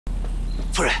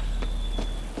夫人，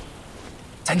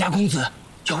咱家公子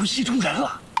有意中人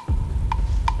了。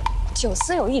九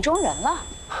思有意中人了？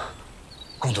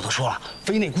公子都说了，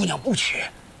非那姑娘不娶。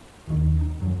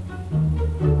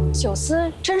九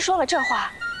思真说了这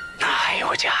话？哪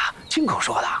有假？亲口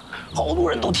说的，好多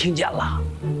人都听见了。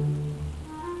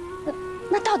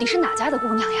那到底是哪家的姑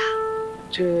娘呀？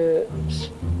这，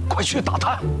快去打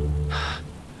探。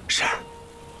是。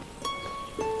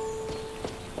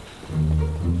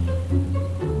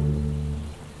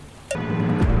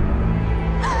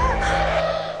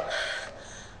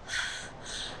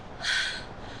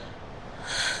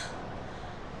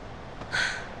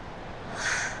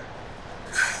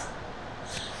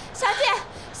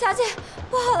小姐，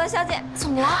不好了，小姐，怎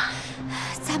么了？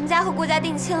咱们家和顾家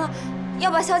定亲了，要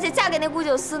把小姐嫁给那顾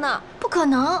九思呢。不可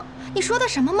能！你说的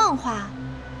什么梦话？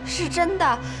是真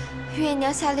的。月姨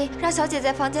娘下令让小姐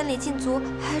在房间里禁足，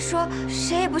还说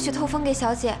谁也不许透风给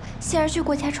小姐。幸而去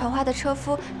顾家传话的车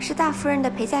夫是大夫人的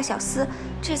陪嫁小厮，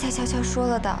这才悄悄说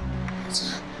了的。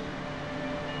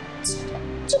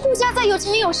这顾家再有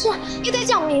钱有势，也得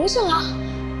讲名声啊！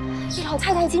易老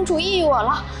太太已经主意于我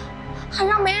了。 还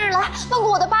让媒人来问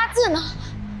过我的八字呢。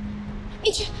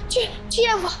你去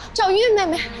燕府找玉妹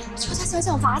妹，求她想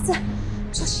想法子，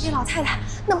说是叶老太太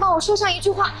能帮我说上一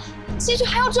句话，兴许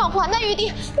还有转圜的余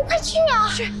地。你快去啊！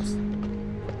是。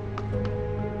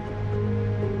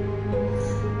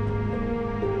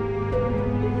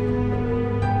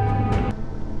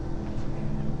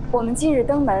我们今日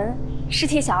登门是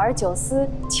替小儿九思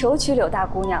求娶柳大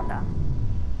姑娘的。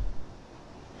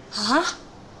啊？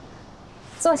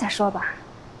 坐下说吧。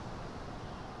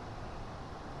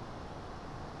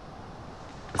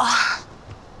啊，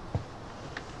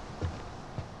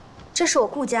这是我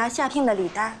顾家下聘的礼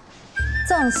单，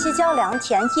赠西郊良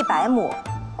田100亩，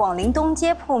广陵东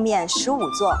街铺面15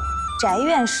座，宅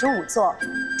院15座，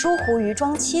珠湖渔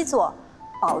庄7座，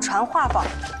宝船画舫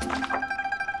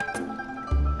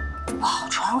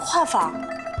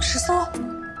10艘，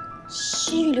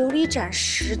西域琉璃盏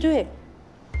10对。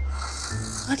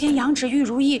 和田羊脂玉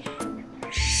如意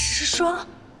10双，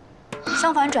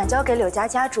相反转交给柳家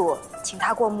家主，请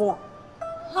他过目。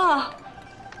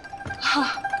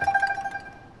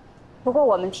不过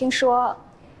我们听说，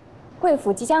贵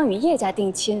府即将与叶家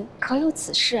定亲，可有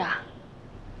此事啊？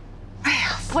哎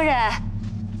呀，夫人，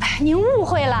您误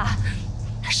会了，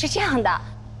是这样的。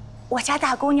 我家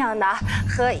大姑娘呢，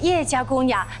和叶家姑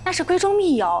娘那是闺中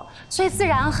密友，所以自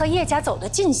然和叶家走得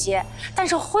近些。但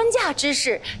是婚嫁之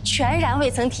事全然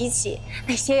未曾提起，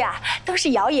那些呀都是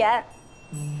谣言。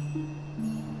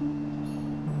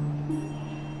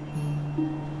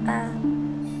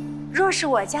若是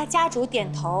我家家主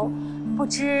点头，不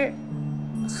知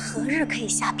何日可以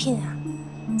下聘啊？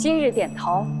今日点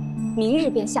头，明日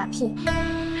便下聘。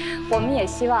我们也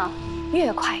希望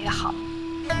越快越好。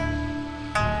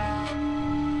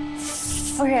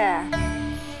 夫人，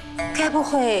该不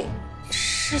会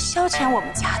是消遣我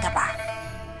们家的吧？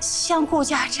像顾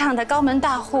家这样的高门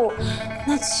大户，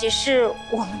那岂是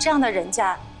我们这样的人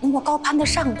家能够高攀得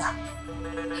上的？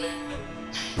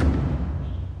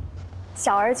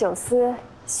小儿九思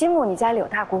心慕你家柳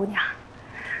大姑娘，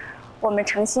我们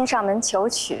诚心上门求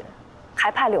娶，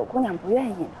还怕柳姑娘不愿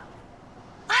意呢。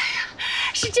哎呀，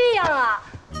是这样啊！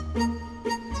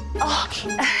哦，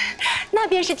那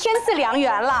便是天赐良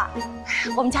缘了。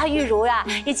我们家玉茹呀，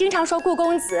也经常说顾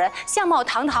公子相貌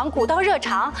堂堂，古道热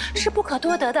肠，是不可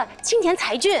多得的青年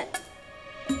才俊。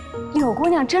柳姑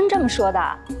娘真这么说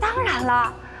的？当然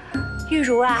了，玉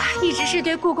茹啊，一直是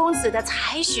对顾公子的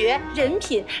才学、人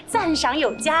品赞赏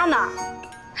有加呢。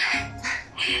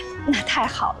那太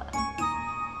好了。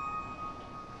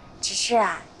只是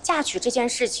啊，嫁娶这件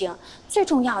事情最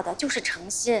重要的就是诚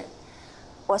心。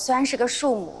 我虽然是个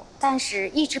庶母，但是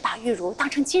一直把玉茹当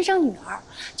成亲生女儿，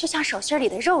就像手心里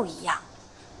的肉一样。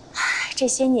这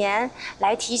些年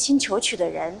来提亲求娶的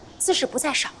人自是不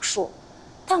在少数，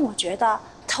但我觉得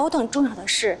头等重要的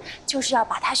事就是要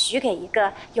把她许给一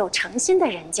个有诚心的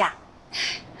人家。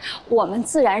我们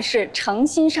自然是诚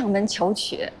心上门求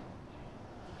娶。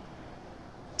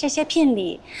这些聘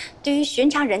礼对于寻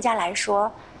常人家来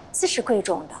说自是贵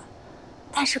重的，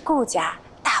但是顾家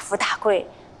大富大贵。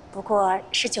 不过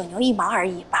是9牛1毛而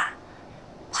已吧，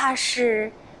怕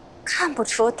是看不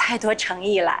出太多诚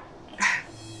意来。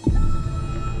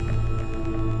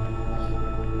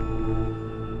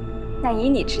那以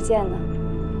你之见呢？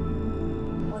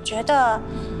我觉得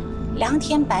良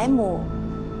田100亩，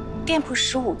店铺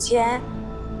15间，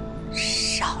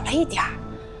少了一点儿，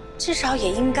至少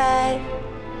也应该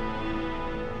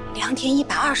良田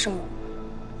120亩，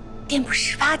店铺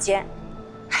18间。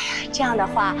哎呀，这样的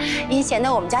话，也显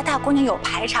得我们家大姑娘有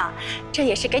排场，这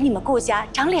也是给你们顾家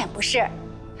长脸不是？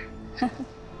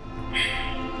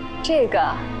这个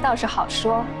倒是好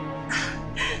说。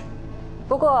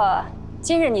不过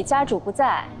今日你家主不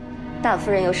在，大夫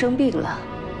人又生病了，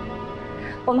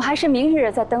我们还是明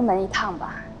日再登门一趟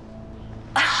吧。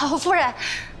好，夫人，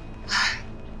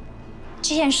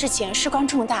这件事情事关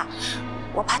重大，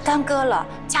我怕耽搁了，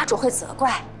家主会责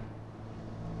怪。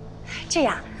这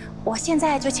样，我现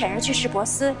在就遣人去市舶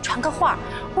司传个话，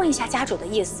问一下家主的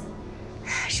意思。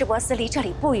市舶司离这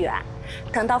里不远，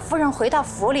等到夫人回到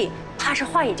府里，怕是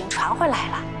话已经传回来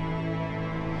了。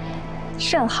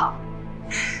甚好。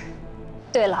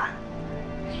对了，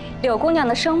柳姑娘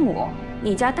的生母，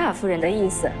你家大夫人的意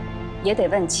思，也得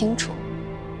问清楚。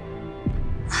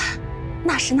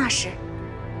那是那是。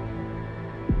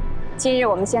今日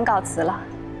我们先告辞了。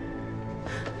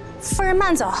夫人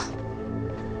慢走。